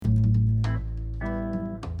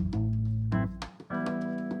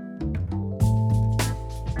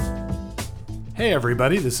Hey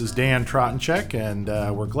everybody, this is Dan Trottenchek, and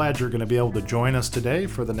we're glad you're going to be able to join us today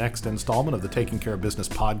for the next installment of the Taking Care of Business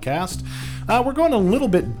podcast. We're going a little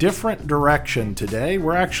bit different direction today.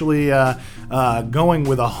 We're actually going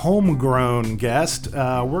with a homegrown guest.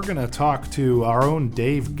 We're going to talk to our own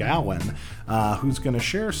Dave Gowan, who's going to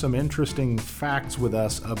share some interesting facts with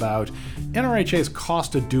us about NRHA's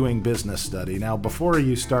cost of doing business study. Now, before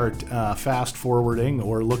you start fast forwarding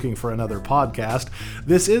or looking for another podcast,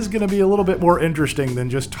 this is going to be a little bit more interesting than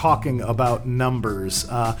just talking about numbers.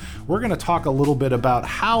 We're going to talk a little bit about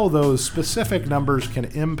how those specific numbers can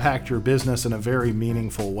impact your business in a very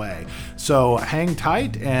meaningful way. So hang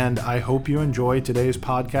tight, and I hope you enjoy today's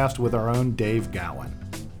podcast with our own Dave Gowan.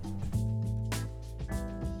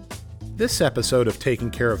 This episode of Taking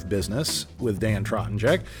Care of Business with Dan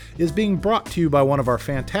Trottenchek is being brought to you by one of our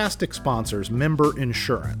fantastic sponsors, Member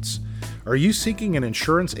Insurance. Are you seeking an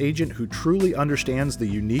insurance agent who truly understands the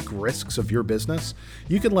unique risks of your business?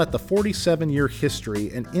 You can let the 47-year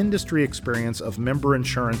history and industry experience of Member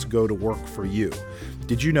Insurance go to work for you.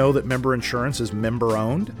 Did you know that Member Insurance is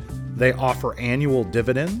member-owned? They offer annual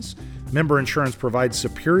dividends. Member Insurance provides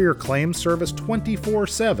superior claim service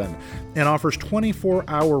 24/7 and offers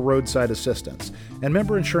 24-hour roadside assistance. And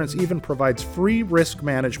Member Insurance even provides free risk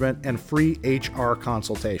management and free HR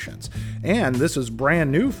consultations. And this is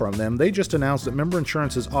brand new from them. They just announced that Member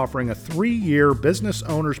Insurance is offering a 3-year business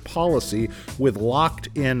owner's policy with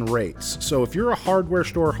locked-in rates. So if you're a hardware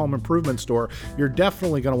store, home improvement store, you're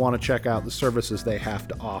definitely going to want to check out the services they have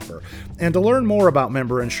to offer. And to learn more about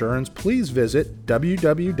Member Insurance, please visit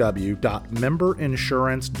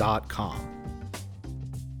www.memberinsurance.com.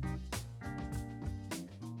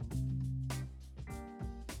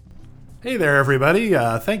 Hey there, everybody.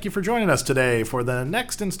 Thank you for joining us today for the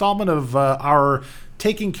next installment of our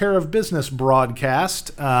Taking Care of Business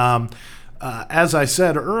broadcast. As I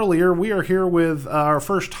said earlier, we are here with our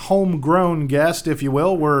first homegrown guest, if you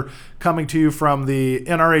will. We're coming to you from the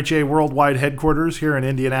NRHA Worldwide Headquarters here in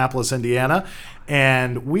Indianapolis, Indiana.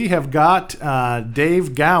 And we have got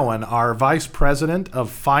Dave Gowan, our Vice President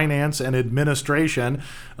of Finance and Administration.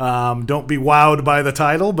 Don't be wowed by the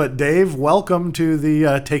title, but Dave, welcome to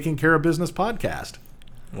the Taking Care of Business podcast.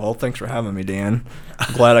 Well, thanks for having me, Dan.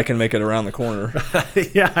 I'm glad I can make it around the corner.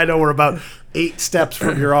 Yeah, I know we're about 8 steps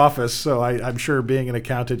from your office, so I'm sure being an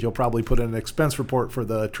accountant, you'll probably put in an expense report for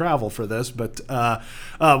the travel for this. But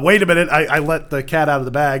wait a minute, I let the cat out of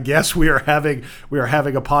the bag. Yes, we are having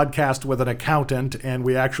a podcast with an accountant, and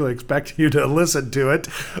we actually expect you to listen to it.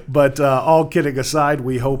 But all kidding aside,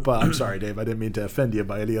 we hope. I'm sorry, Dave, I didn't mean to offend you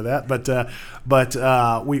by any of that.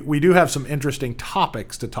 But we do have some interesting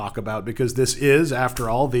topics to talk about, because this is, after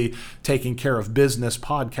all, the Taking Care of Business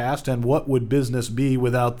podcast. And what would business be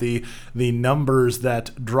without the numbers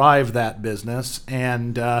that drive that business?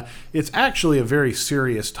 And it's actually a very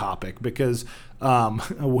serious topic, because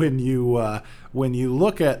when you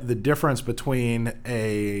look at the difference between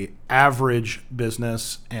a average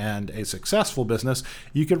business and a successful business,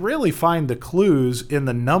 you can really find the clues in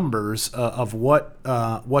the numbers of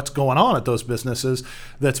what's going on at those businesses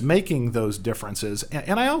that's making those differences.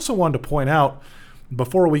 And I also wanted to point out,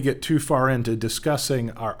 before we get too far into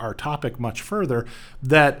discussing our topic much further,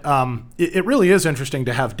 that it really is interesting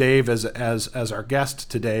to have Dave as our guest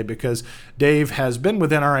today, because Dave has been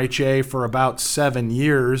with NRHA for about 7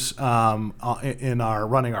 years in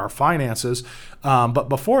running our finances. But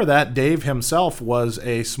before that, Dave himself was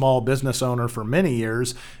a small business owner for many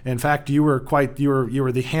years. In fact, you were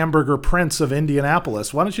the hamburger prince of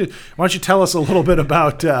Indianapolis. Why don't you tell us a little bit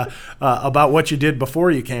about what you did before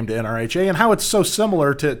you came to NRHA, and how it's so similar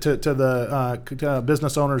to the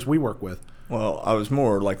business owners we work with? Well, I was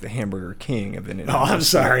more like the hamburger king of Indianapolis. Oh, I'm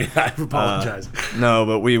sorry. I apologize. No,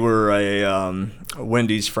 but we were a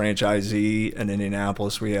Wendy's franchisee in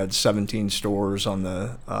Indianapolis. We had 17 stores on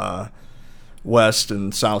the west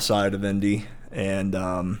and south side of Indy, and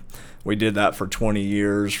we did that for 20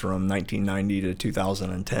 years, from 1990 to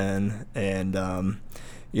 2010. And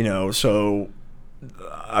so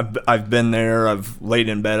I've been there. I've laid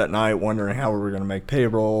in bed at night wondering how we were going to make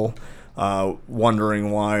payroll,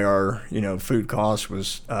 wondering why our food cost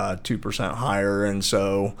was 2% higher. And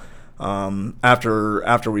so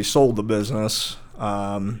after we sold the business,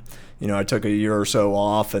 I took a year or so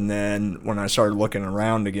off, and then when I started looking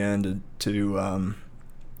around again to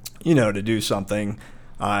do something,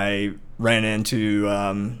 I ran into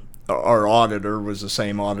our auditor was the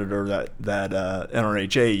same auditor that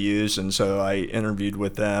NRHA used, and so I interviewed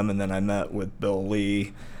with them, and then I met with Bill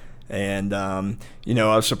Lee, and I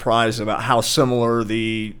was surprised about how similar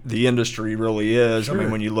the industry really is. Sure. I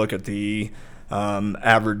mean, when you look at the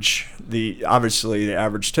Obviously the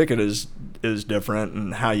average ticket is different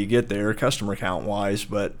and how you get there customer count wise,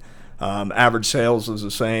 but average sales is the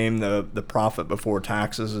same. The profit before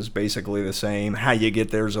taxes is basically the same. How you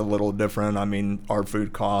get there is a little different. I mean, our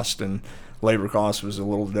food cost and labor cost was a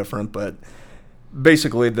little different, but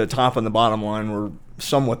basically the top and the bottom line were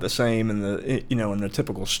somewhat the same in the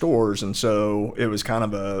typical stores, and so it was kind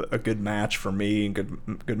of a good match for me and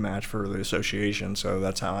good match for the association. So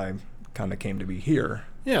that's how I kind of came to be here.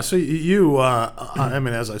 Yeah, so you, I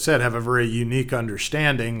mean, as I said, have a very unique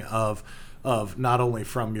understanding of not only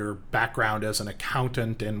from your background as an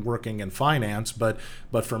accountant and working in finance, but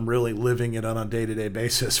from really living it on a day-to-day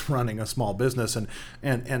basis, running a small business,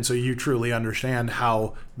 and so you truly understand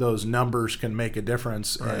how those numbers can make a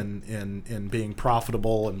difference Right. in being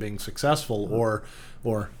profitable and being successful, or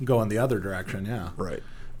going the other direction. Yeah. Right.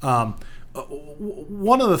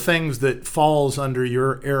 One of the things that falls under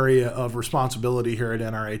your area of responsibility here at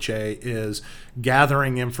NRHA is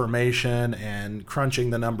gathering information and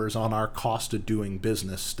crunching the numbers on our cost of doing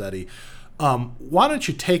business study. Why don't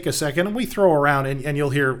you take a second, and we throw around, and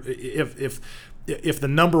you'll hear if the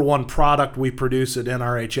number one product we produce at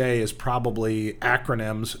NRHA is probably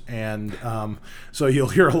acronyms, and so you'll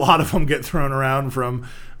hear a lot of them get thrown around from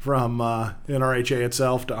NRHA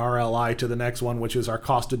itself to RLI to the next one, which is our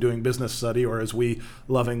cost of doing business study, or as we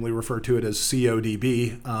lovingly refer to it as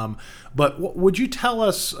CODB. But would you tell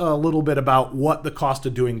us a little bit about what the cost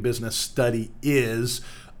of doing business study is,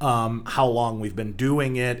 how long we've been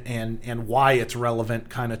doing it, and why it's relevant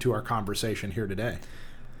kind of to our conversation here today?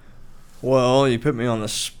 Well, you put me on the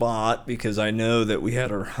spot because I know that we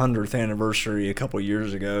had our 100th anniversary a couple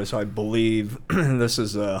years ago, so I believe this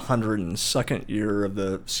is the 102nd year of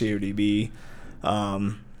the CODB.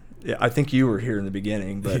 Yeah, I think you were here in the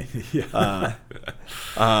beginning, but Yeah.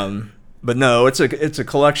 but no, it's a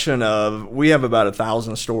collection of. We have about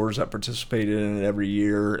 1,000 stores that participated in it every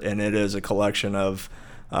year, and it is a collection of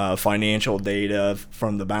financial data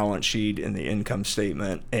from the balance sheet and the income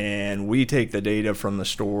statement, and we take the data from the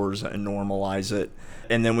stores and normalize it,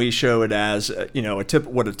 and then we show it as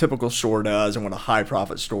what a typical store does and what a high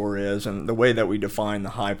profit store is. And the way that we define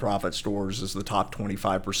the high profit stores is the top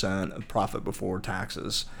 25% of profit before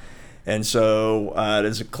taxes. And so it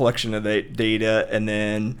is a collection of data, and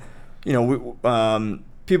then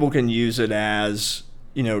people can use it as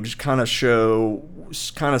just kind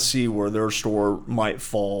of see where their store might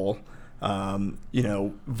fall,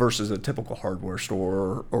 versus a typical hardware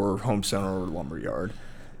store or home center or lumber yard.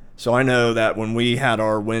 So I know that when we had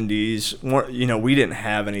our Wendy's, we didn't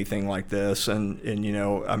have anything like this, and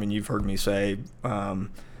I mean, you've heard me say, one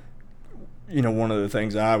of the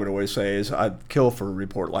things I would always say is I'd kill for a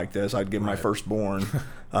report like this. I'd give my firstborn.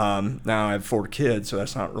 Now I have 4 kids, so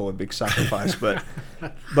that's not really a big sacrifice. But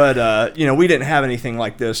we didn't have anything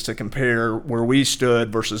like this to compare where we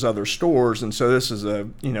stood versus other stores, and so this is a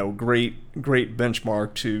great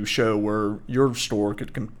benchmark to show where your store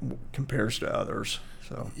compares to others.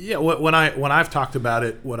 So yeah, when I've talked about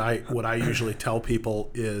it, what I usually tell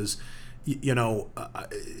people is,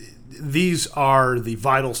 these are the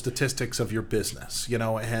vital statistics of your business,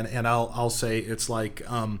 and I'll say it's like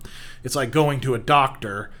going to a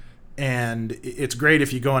doctor, and it's great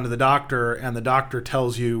if you go into the doctor and the doctor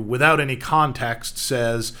tells you without any context,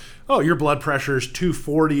 says, oh, your blood pressure is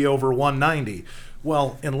 240 over 190.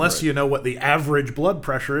 Well, unless Right. you know what the average blood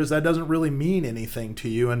pressure is, that doesn't really mean anything to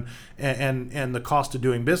you. And the cost of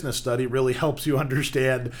doing business study really helps you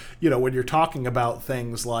understand, when you're talking about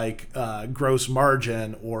things like gross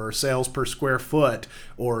margin or sales per square foot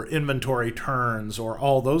or inventory turns or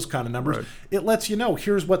all those kind of numbers. Right. It lets you know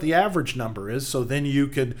here's what the average number is. So then you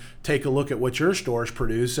could take a look at what your store's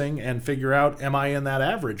producing and figure out, am I in that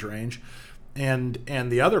average range? And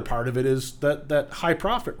the other part of it is that high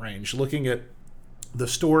profit range, looking at the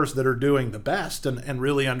stores that are doing the best and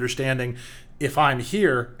really understanding, if I'm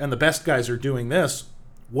here and the best guys are doing this,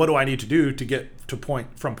 what do I need to do to get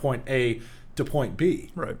from point A to point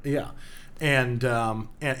B? Right. Yeah. And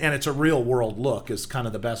it's a real world look is kind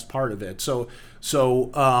of the best part of it. So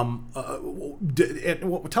tell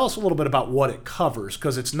us a little bit about what it covers,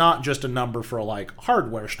 because it's not just a number for like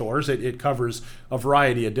hardware stores. It covers a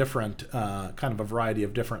variety of different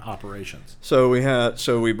different operations. So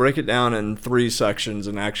we break it down in 3 sections,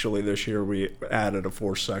 and actually this year we added a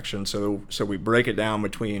 4th section. So we break it down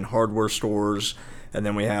between hardware stores, and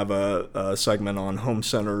then we have a segment on home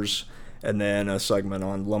centers, and then a segment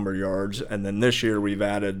on lumber yards, and then this year we've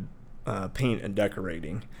added paint and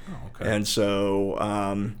decorating. Oh, okay. And so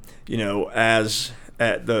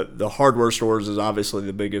at the hardware stores is obviously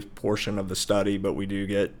the biggest portion of the study, but we do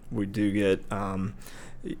get a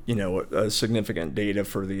significant data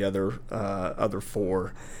for the other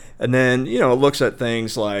four. And then, it looks at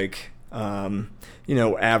things like,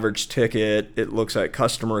 average ticket. It looks at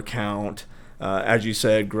customer count, as you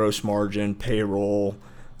said, gross margin, payroll.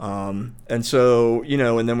 And so,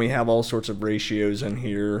 and then we have all sorts of ratios in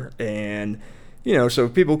here. And, so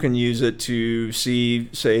people can use it to see,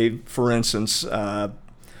 say, for instance,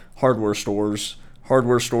 hardware stores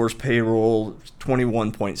payroll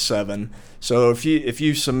 21.7. So if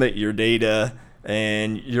you submit your data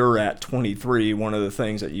and you're at 23, one of the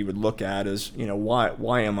things that you would look at is,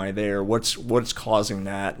 why am I there? What's causing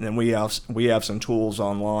that? And then we have some tools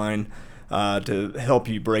online to help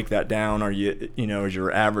you break that down. Is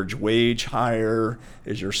your average wage higher?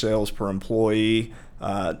 Is your sales per employee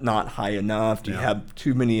not high enough? Do you have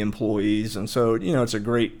too many employees? And so, it's a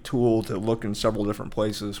great tool to look in several different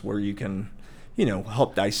places where you can,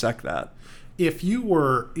 help dissect that. If you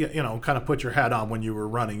were, kind of put your hat on when you were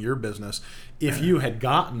running your business, if you had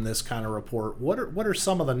gotten this kind of report, what are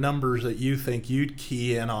some of the numbers that you think you'd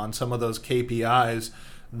key in on, some of those KPIs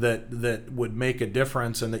that would make a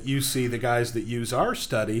difference, and that you see the guys that use our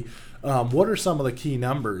study? What are some of the key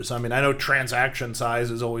numbers? I mean, I know transaction size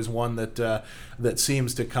is always one that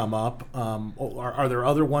seems to come up. Are there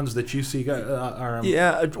other ones that you see?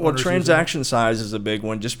 Transaction size is a big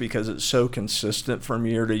one just because it's so consistent from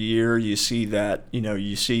year to year. You see that,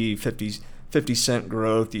 you see 50 cent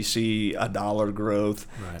growth, you see $1 growth.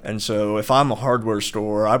 Right. And so if I'm a hardware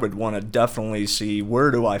store, I would want to definitely see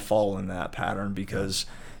where do I fall in that pattern, because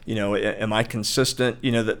am I consistent?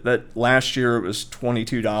 That last year it was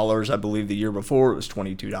 $22. I believe the year before it was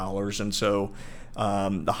 $22. And so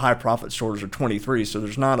the high profit stores are 23. So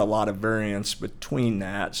there's not a lot of variance between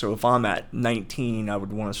that. So if I'm at 19, I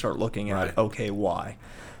would want to start looking at, okay, why?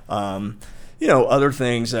 Other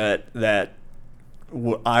things that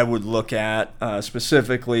I would look at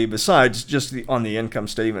specifically, besides just on the income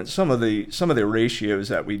statement, some of the ratios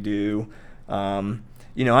that we do.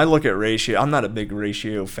 I look at ratio. I'm not a big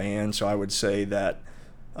ratio fan, so I would say that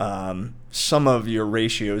some of your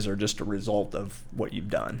ratios are just a result of what you've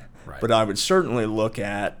done. Right. But I would certainly look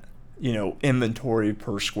at inventory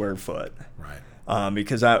per square foot, right?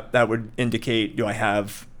 Because that would indicate, do I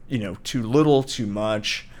have too little, too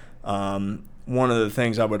much. One of the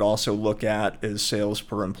things I would also look at is sales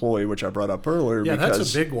per employee, which I brought up earlier. Yeah,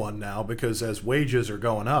 that's a big one now, because as wages are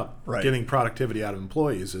going up, right, getting productivity out of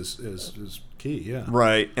employees is key. Yeah.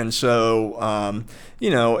 Right. And so,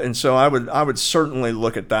 and so I would certainly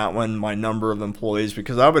look at that one, my number of employees,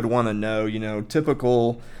 because I would want to know,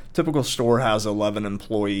 typical store has 11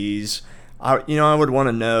 employees. I would want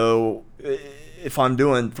to know, if I'm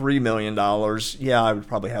doing $3 million, I would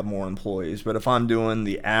probably have more employees. But if I'm doing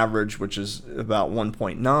the average, which is about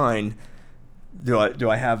 1.9, do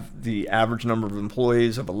I have the average number of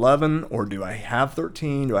employees of 11, or do I have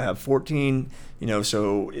 13? Do I have 14?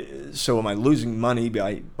 So am I losing money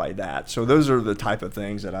by that? So those are the type of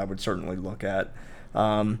things that I would certainly look at.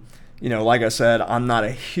 Like I said, I'm not a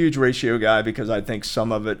huge ratio guy, because I think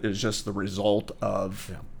some of it is just the result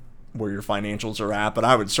of where your financials are at. But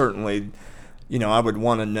I would certainly, I would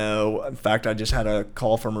want to know. In fact, I just had a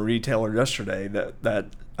call from a retailer yesterday that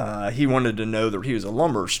he wanted to know that he was a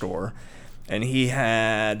lumber store, and he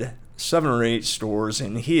had 7 or 8 stores,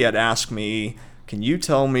 and he had asked me, can you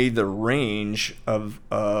tell me the range of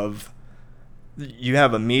you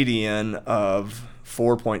have a median of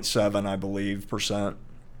 4.7, I believe, %.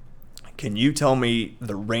 Can you tell me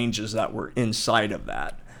the ranges that were inside of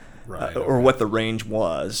that, right, or what the range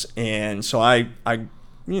was? And so I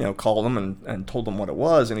called him and told him what it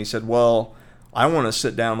was, and he said, well, I want to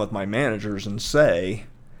sit down with my managers and say,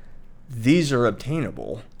 these are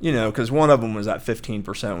obtainable, because one of them was at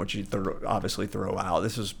 15%, which you'd obviously throw out.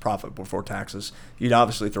 This is profit before taxes. You'd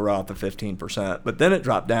obviously throw out the 15%, but then it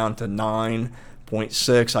dropped down to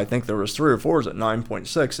 9.6. I think there was 3 or 4s at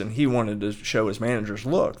 9.6, and he wanted to show his managers,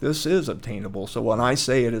 look, this is obtainable. So when I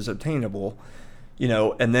say it is obtainable,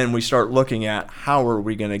 and then we start looking at how are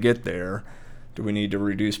we going to get there. Do we need to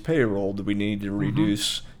reduce payroll? Do we need to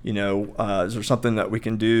reduce, is there something that we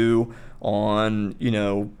can do on,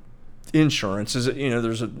 insurance? Is it,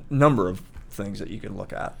 there's a number of things that you can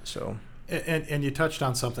look at. So, and you touched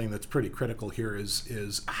on something that's pretty critical here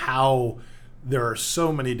is how there are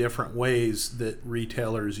so many different ways that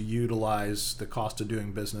retailers utilize the cost of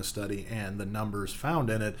doing business study and the numbers found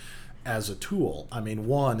in it. as a tool. I mean,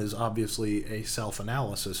 one is obviously a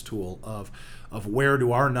self-analysis tool of where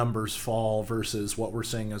do our numbers fall versus what we're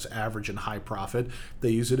seeing as average and high profit.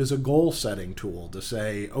 They use it as a goal-setting tool to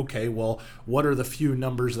say, okay, well, what are the few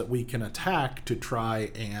numbers that we can attack to try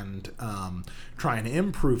and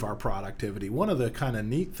improve our productivity? One of the kind of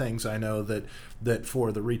neat things I know that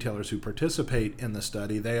for the retailers who participate in the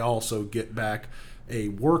study, they also get back a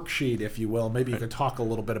worksheet, if you will. Maybe you could talk a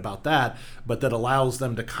little bit about that, but that allows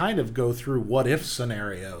them to kind of go through what if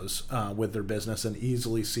scenarios with their business and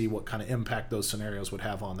easily see what kind of impact those scenarios would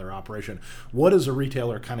have on their operation. What does a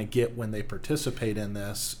retailer kind of get when they participate in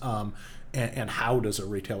this? And how does a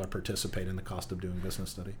retailer participate in the cost of doing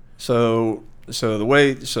business study? So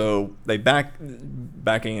they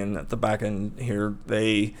backing in at the back end here,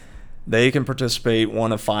 they can participate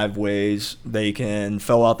one of 5 ways. They can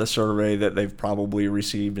fill out the survey that they've probably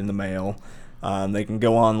received in the mail. They can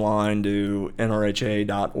go online to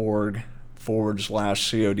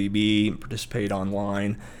nrha.org/CODB and participate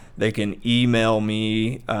online. They can email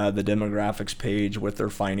me the demographics page with their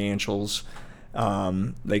financials.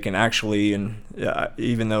 They can actually, and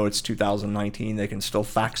even though it's 2019, they can still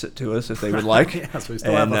fax it to us if they would like. Yes, we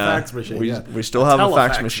still have a fax machine. We still have a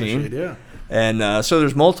fax machine. Yeah. And so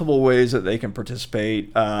there's multiple ways that they can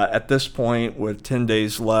participate. At this point, with 10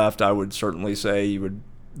 days left, I would certainly say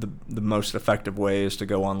the most effective way is to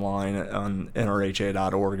go online on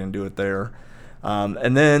nrha.org and do it there.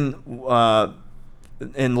 And then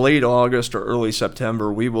in late August or early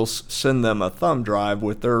September, we will send them a thumb drive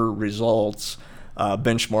with their results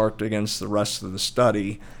benchmarked against the rest of the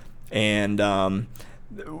study. And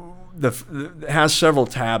it has several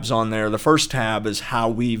tabs on there. The first tab is how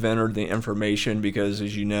we've entered the information, because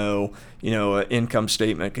as you know, an income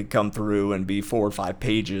statement could come through and be 4 or 5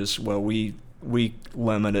 pages. Well, we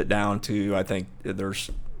limit it down to, I think there's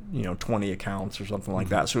 20 accounts or something like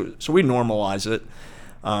that. So we normalize it.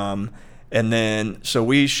 And then, so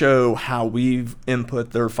we show how we've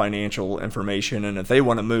input their financial information, and if they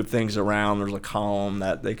want to move things around, there's a column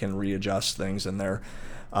that they can readjust things in there.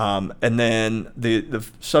 And then the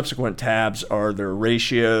subsequent tabs are their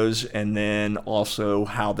ratios, and then also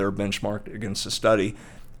how they're benchmarked against the study.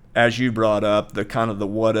 As you brought up, the kind of the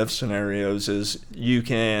what if scenarios is you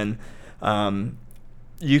can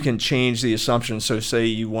change the assumption. So say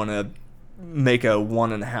you want to make a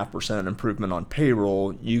 1.5% improvement on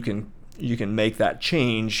payroll, you can make that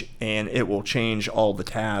change, and it will change all the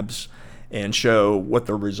tabs and show what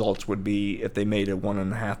the results would be if they made a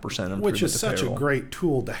 1.5% improvement. Which is such a great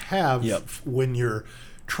tool to have when you're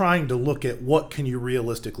trying to look at what can you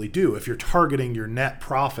realistically do. If you're targeting your net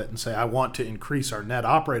profit and say, I want to increase our net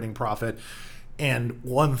operating profit, and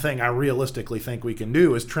one thing I realistically think we can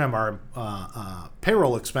do is trim our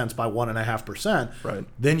payroll expense by 1.5%. Right.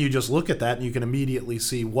 Then you just look at that and you can immediately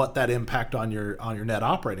see what that impact on your net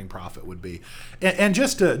operating profit would be. And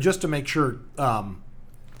just to make sure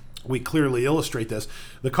we clearly illustrate this,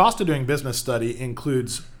 the cost of doing business study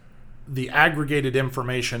includes the aggregated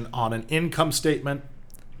information on an income statement,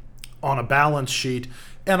 on a balance sheet,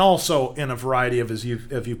 and also in a variety of, as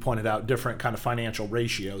you pointed out, different kind of financial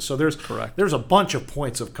ratios. So there's a bunch of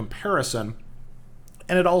points of comparison,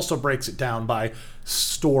 and it also breaks it down by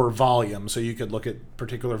store volume. So you could look at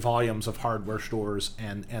particular volumes of hardware stores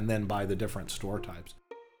and then by the different store types.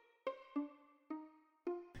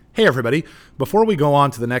 Hey everybody, before we go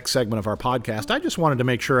on to the next segment of our podcast, I just wanted to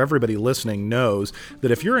make sure everybody listening knows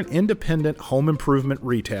that if you're an independent home improvement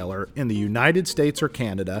retailer in the United States or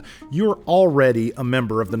Canada, you're already a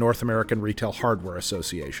member of the North American Retail Hardware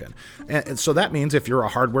Association. And so that means if you're a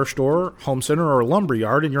hardware store, home center, or a lumber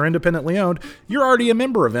yard and you're independently owned, you're already a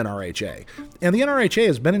member of NRHA. And the NRHA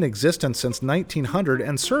has been in existence since 1900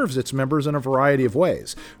 and serves its members in a variety of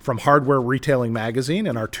ways, from Hardware Retailing Magazine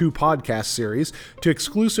and our 2 podcast series to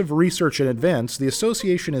exclusive research and events. The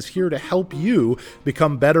association is here to help you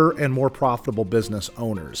become better and more profitable business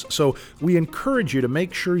owners. So we encourage you to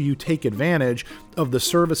make sure you take advantage of the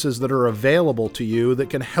services that are available to you that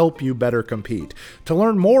can help you better compete. To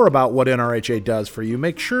learn more about what NRHA does for you,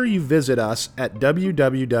 make sure you visit us at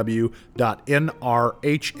www.nrha.org.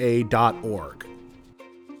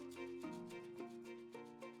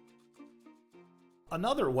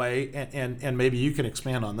 Another way, and maybe you can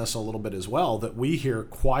expand on this a little bit as well, that we hear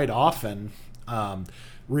quite often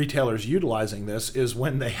retailers utilizing this is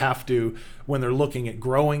when they're looking at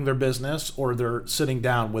growing their business, or they're sitting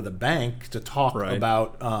down with a bank to talk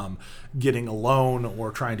about getting a loan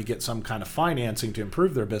or trying to get some kind of financing to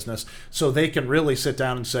improve their business. So they can really sit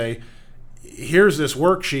down and say, here's this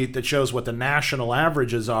worksheet that shows what the national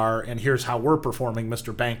averages are, and here's how we're performing,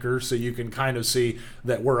 Mr. Banker, so you can kind of see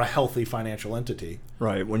that we're a healthy financial entity.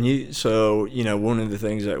 Right. One of the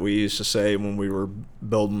things that we used to say when we were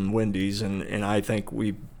building Wendy's, and I think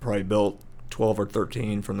we probably built 12 or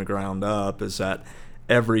 13 from the ground up, is that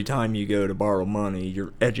every time you go to borrow money,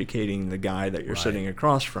 you're educating the guy that you're sitting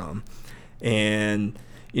across from. And,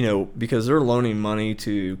 because they're loaning money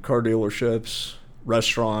to car dealerships,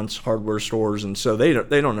 restaurants, hardware stores, and so they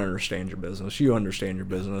don't understand your business. You understand your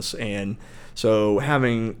business, and so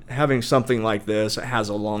having something like this that has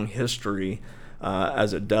a long history,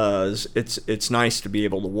 as it does, it's nice to be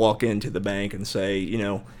able to walk into the bank and say,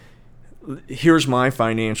 here's my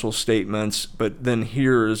financial statements, but then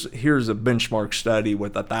here's a benchmark study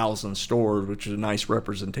with 1,000 stores, which is a nice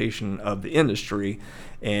representation of the industry,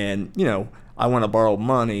 and I want to borrow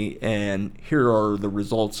money, and here are the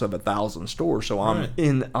results of 1,000 stores. So I'm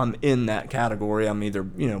in that category. I'm either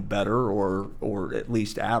better or at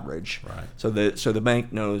least average. Right. So the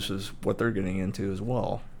bank knows is what they're getting into as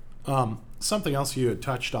well. Something else you had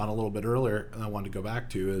touched on a little bit earlier, and I wanted to go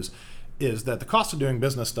back to is that the cost of doing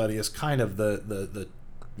business study is kind of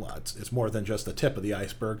it's more than just the tip of the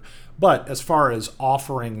iceberg. But as far as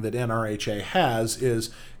offering that NRHA has is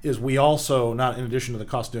we also, not in addition to the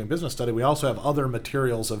cost of doing business study, we also have other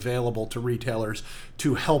materials available to retailers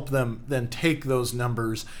to help them then take those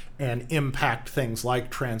numbers and impact things like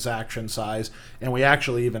transaction size. And we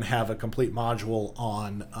actually even have a complete module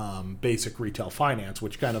on basic retail finance,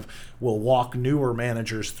 which kind of will walk newer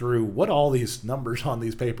managers through what all these numbers on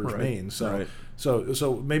these papers mean.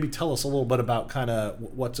 So maybe tell us a little bit about kind of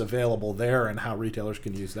what's available there and how retailers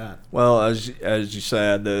can use that. Well, as you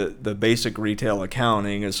said, the basic retail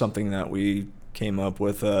accounting is something that we came up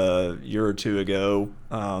with a year or two ago.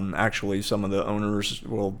 Actually, some of the owners,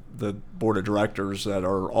 the board of directors that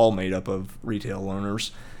are all made up of retail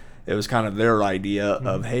owners, it was kind of their idea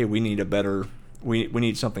of, hey, we need we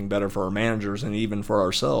need something better for our managers and even for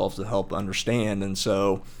ourselves to help understand. And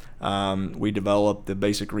so we developed the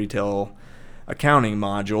basic retail accounting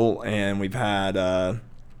module, and we've had a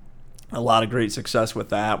lot of great success with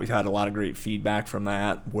that. We've had a lot of great feedback from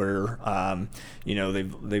that, where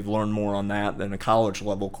they've learned more on that than a college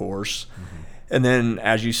level course. And then,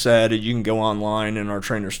 as you said, you can go online in our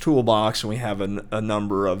trainer's toolbox, and we have a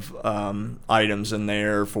number of items in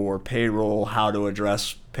there for payroll, how to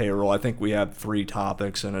address payroll. I think we have 3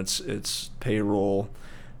 topics, and it's payroll,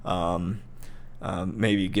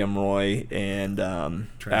 maybe GMROI, and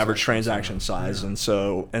average transaction size. And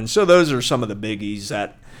so those are some of the biggies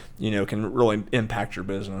that can really impact your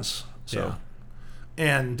business. So. Yeah.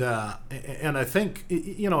 And I think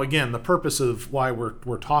again, the purpose of why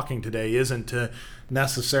we're talking today isn't to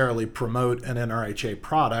necessarily promote an NRHA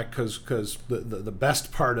product, because the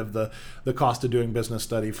best part of the cost of doing business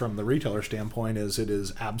study from the retailer standpoint is it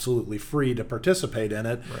is absolutely free to participate in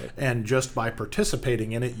it. Right. And just by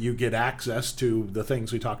participating in it, you get access to the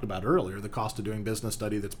things we talked about earlier, the cost of doing business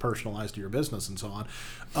study that's personalized to your business and so on.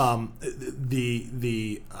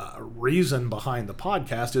 The reason behind the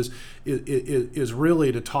podcast is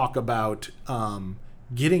really to talk about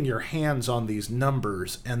getting your hands on these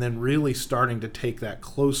numbers and then really starting to take that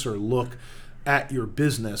closer look at your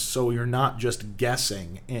business, so you're not just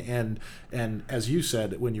guessing. And as you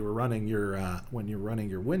said, when you were running your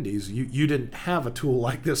Wendy's, you didn't have a tool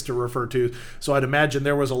like this to refer to. So I'd imagine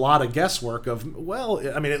there was a lot of guesswork of,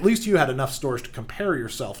 at least you had enough stores to compare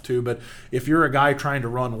yourself to. But if you're a guy trying to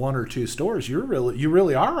run 1 or 2 stores, you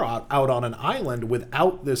really are out on an island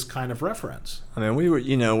without this kind of reference. I mean, we were,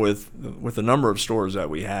 with the number of stores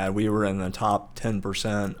that we had, we were in the top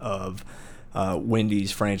 10% of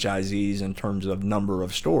Wendy's franchisees in terms of number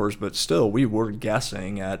of stores, but still we were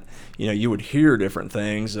guessing at, you would hear different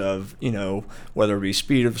things of, whether it be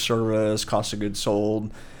speed of service, cost of goods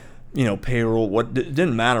sold, payroll, it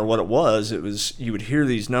didn't matter what it was, you would hear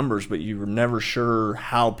these numbers, but you were never sure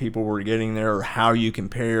how people were getting there or how you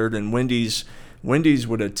compared. And Wendy's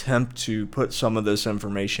would attempt to put some of this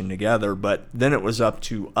information together, but then it was up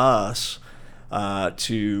to us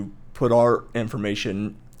to put our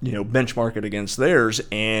information, benchmark it against theirs,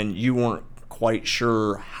 and you weren't quite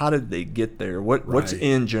sure how did they get there, what's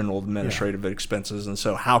in general administrative expenses, and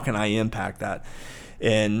so how can I impact that?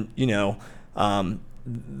 And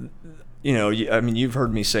you've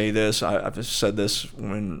heard me say this. I've said this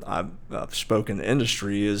when I've spoken to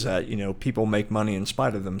industry, is that people make money in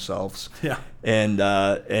spite of themselves. Yeah. And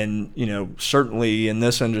certainly in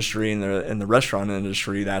this industry, in the restaurant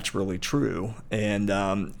industry, that's really true. And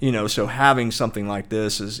so having something like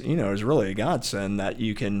this is really a godsend, that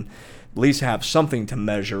you can at least have something to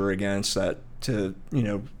measure against, that to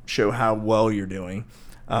show how well you're doing.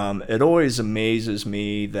 It always amazes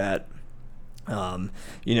me that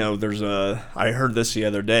there's I heard this the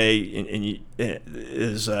other day, and it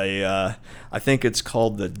is I think it's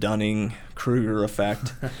called the Dunning-Kruger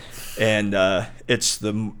effect, and it's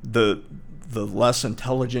the less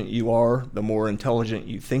intelligent you are, the more intelligent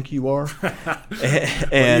you think you are.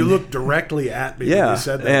 And you look directly at me when you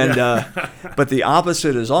said that. And but the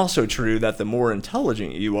opposite is also true, that the more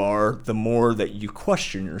intelligent you are, the more that you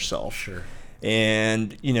question yourself. Sure.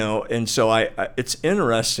 And and so it's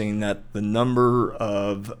interesting that the number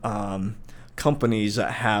of companies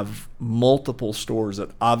that have multiple stores that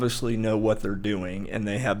obviously know what they're doing and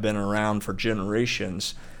they have been around for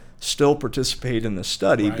generations still participate in the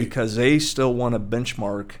study, right, because they still want to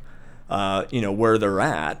benchmark where they're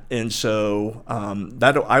at. And so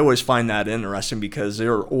that I always find that interesting, because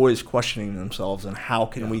they're always questioning themselves and how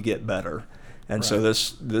can we get better. And so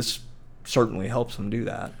this certainly helps them do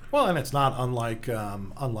that. Well, and it's not unlike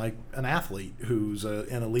an athlete who's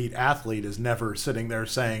an elite athlete is never sitting there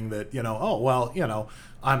saying that,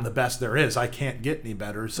 I'm the best there is, I can't get any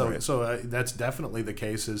better. So that's definitely the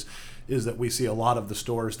case, is that we see a lot of the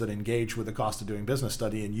stores that engage with the cost of doing business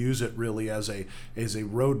study and use it really as a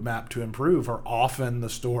roadmap to improve are often the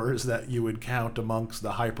stores that you would count amongst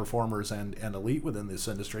the high performers and elite within this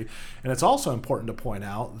industry. And it's also important to point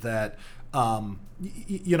out that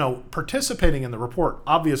participating in the report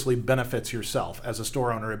obviously benefits yourself as a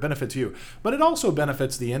store owner. It benefits you, but it also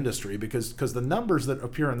benefits the industry, because the numbers that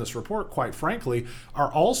appear in this report, quite frankly,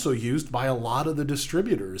 are also used by a lot of the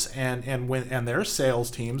distributors and their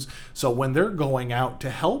sales teams. So when they're going out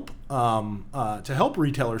to help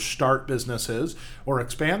retailers start businesses or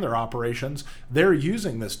expand their operations, they're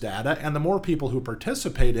using this data, and the more people who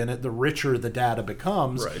participate in it, the richer the data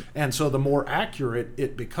becomes, right, and so the more accurate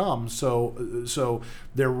it becomes. So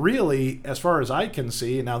they're really, as far as I can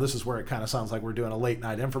see, and now this is where it kind of sounds like we're doing a late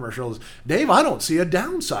night infomercial, is, Dave, I don't see a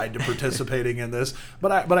downside to participating in this,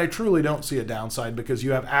 but I truly don't see a downside, because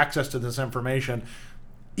you have access to this information.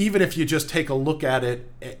 Even if you just take a look at it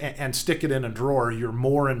and stick it in a drawer, you're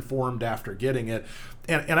more informed after getting it.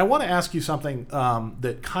 And I want to ask you something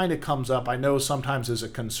that kind of comes up, I know sometimes is a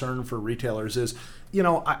concern for retailers, is,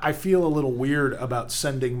 I feel a little weird about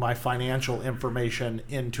sending my financial information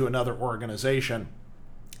into another organization.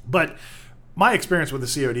 But my experience with the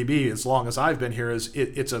CODB, as long as I've been here, is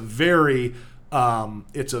it's a very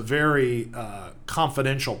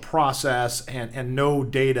confidential process, and no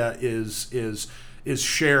data is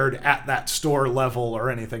shared at that store level or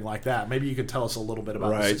anything like that. Maybe you could tell us a little bit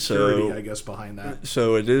about the security, I guess, behind that.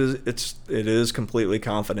 So it is completely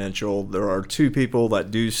confidential. There are two people that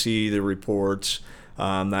do see the reports.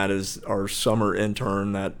 That is our summer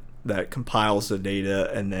intern that compiles the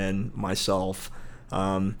data, and then myself.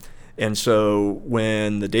 And so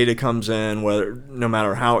when the data comes in, no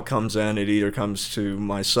matter how it comes in, it either comes to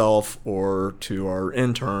myself or to our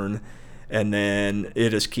intern, and then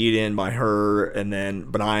it is keyed in by her,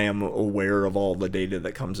 but I am aware of all the data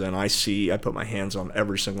that comes in. I put my hands on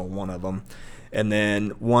every single one of them. And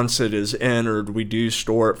then once it is entered, we do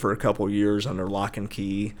store it for a couple of years under lock and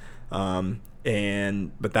key. But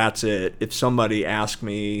that's it. If somebody asks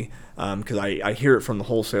me, because I hear it from the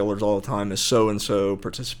wholesalers all the time, is so-and-so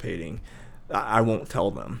participating, I won't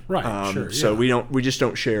tell them. Right. Sure. So we just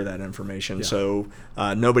don't share that information. Yeah. So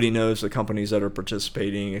nobody knows the companies that are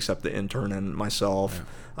participating except the intern and myself.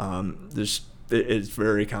 Yeah. It's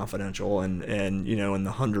very confidential, and in the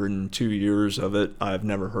 102 years of it, I've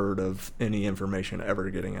never heard of any information ever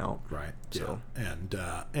getting out. Right. So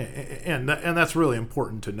yeah. And that's really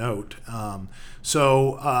important to note.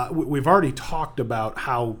 We've already talked about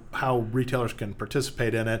how retailers can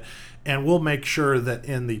participate in it, and we'll make sure that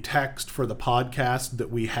in the text for the podcast that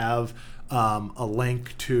we have a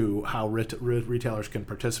link to how retailers can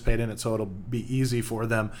participate in it, so it'll be easy for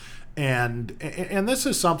them. And this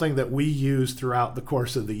is something that we use throughout the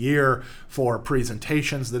course of the year for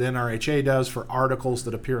presentations that NRHA does, for articles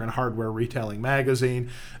that appear in Hardware Retailing Magazine,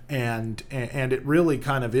 and it really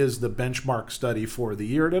kind of is the benchmark study for the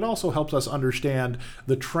year. And it also helps us understand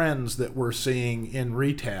the trends that we're seeing in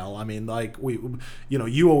retail. I mean, like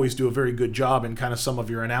you always do a very good job in kind of some of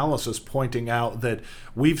your analysis pointing out that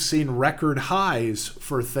we've seen record highs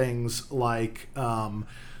for things like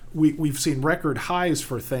we've seen record highs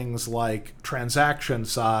for things like transaction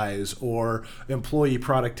size or employee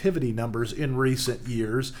productivity numbers in recent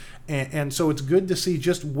years, and so it's good to see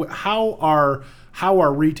just how are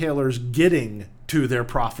retailers getting to their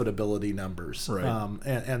profitability numbers, right?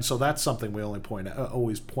 And so that's something we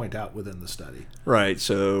always point out within the study, right?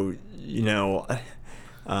 So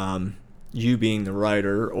you being the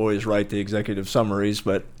writer always write the executive summaries,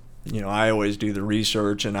 but I always do the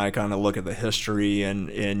research, and I kind of look at the history, and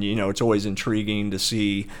it's always intriguing to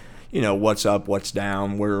see what's up, what's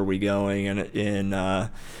down, where are we going,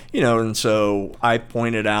 and so I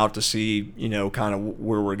pointed out to see kind of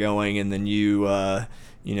where we're going, and then you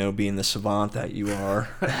being the savant that you are.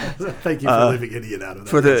 Thank you for leaving Idiot out of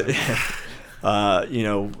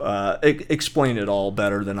that. Explain it all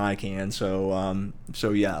better than I can. So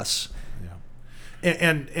yes. Yeah.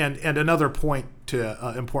 And another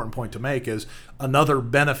important point to make is another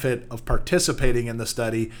benefit of participating in the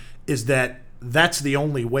study is that that's the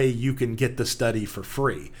only way you can get the study for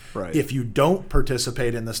free. Right. If you don't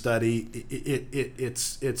participate in the study,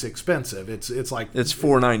 it's expensive. It's like it's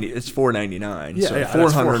 $4.90. It's $4.99. Yeah, so yeah,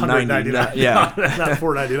 $499. Yeah, not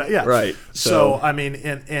 $4.99. Yeah, right. So I mean,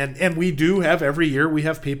 and we do have every year we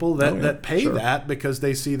have people that pay that because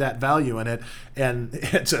they see that value in it, and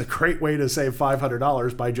it's a great way to save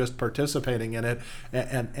 $500 by just participating in it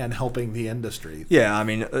and helping the industry. Yeah, I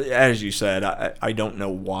mean, as you said, I don't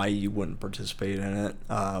know why you wouldn't participate in it.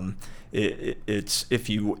 It's if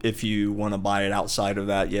you want to buy it outside of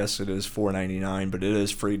that, yes, it is $4.99, but it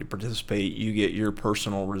is free to participate. You get your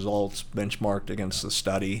personal results benchmarked against the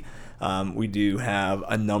study. We do have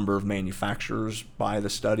a number of manufacturers buy the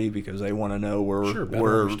study because they want to know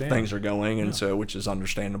where things are going, and so which is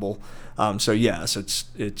understandable. So yes,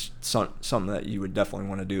 it's something that you would definitely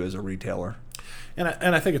want to do as a retailer. And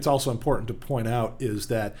I think it's also important to point out is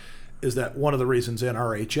that one of the reasons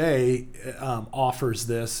NRHA offers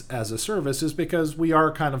this as a service is because we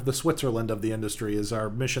are kind of the Switzerland of the industry, as our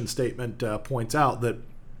mission statement points out, that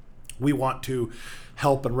we want to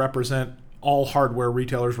help and represent all hardware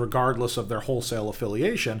retailers regardless of their wholesale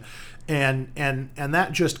affiliation. And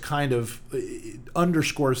that just kind of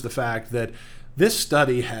underscores the fact that this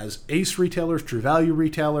study has ACE retailers, True Value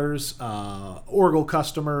retailers, Oracle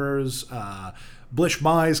customers, Blish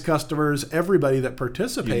Mize customers, everybody that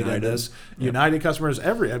participated in this, United customers,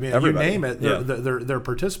 everybody. You name it, they're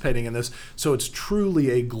participating in this. So it's truly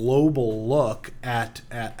a global look at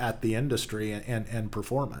the industry and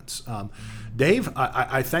performance. Dave,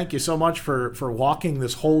 I thank you so much for walking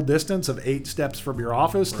this whole distance of 8 steps from your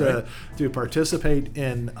office to participate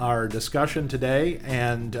in our discussion today.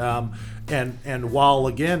 And while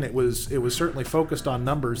again it was certainly focused on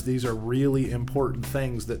numbers, these are really important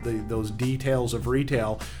things that those details of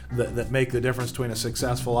retail that make the difference between a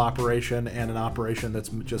successful operation and an operation that's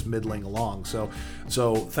just middling along. So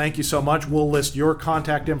thank you so much. We'll list your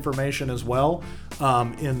contact information as well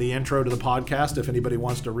in the intro to the podcast. If anybody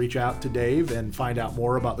wants to reach out to Dave and find out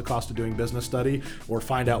more about the Cost of Doing Business study or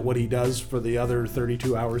find out what he does for the other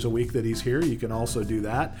 32 hours a week that he's here, you can also do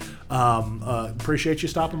that. Appreciate you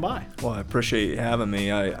stopping by. Well, I appreciate you having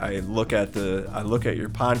me. I look at your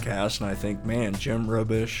podcast and I think, man, Jim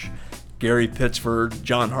Robish, Gary Pittsford,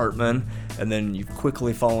 John Hartman, and then you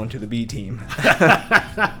quickly fall into the B team.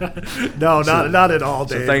 No, not at all,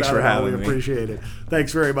 Dave. So thanks for having me. We appreciate it.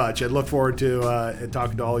 Thanks very much, and look forward to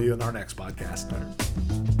talking to all of you in our next podcast.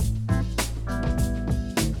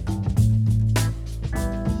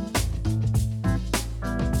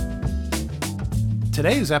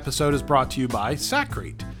 Today's episode is brought to you by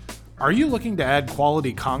Sakrete. Are you looking to add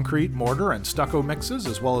quality concrete, mortar, and stucco mixes,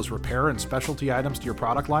 as well as repair and specialty items to your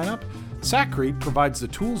product lineup? Sakrete provides the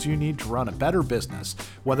tools you need to run a better business,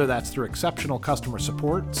 whether that's through exceptional customer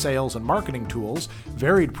support, sales and marketing tools,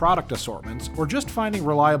 varied product assortments, or just finding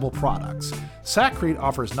reliable products. Sakrete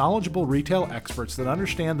offers knowledgeable retail experts that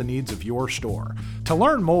understand the needs of your store. To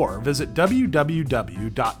learn more, visit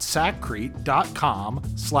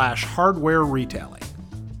www.sakrete.com/hardware retailing.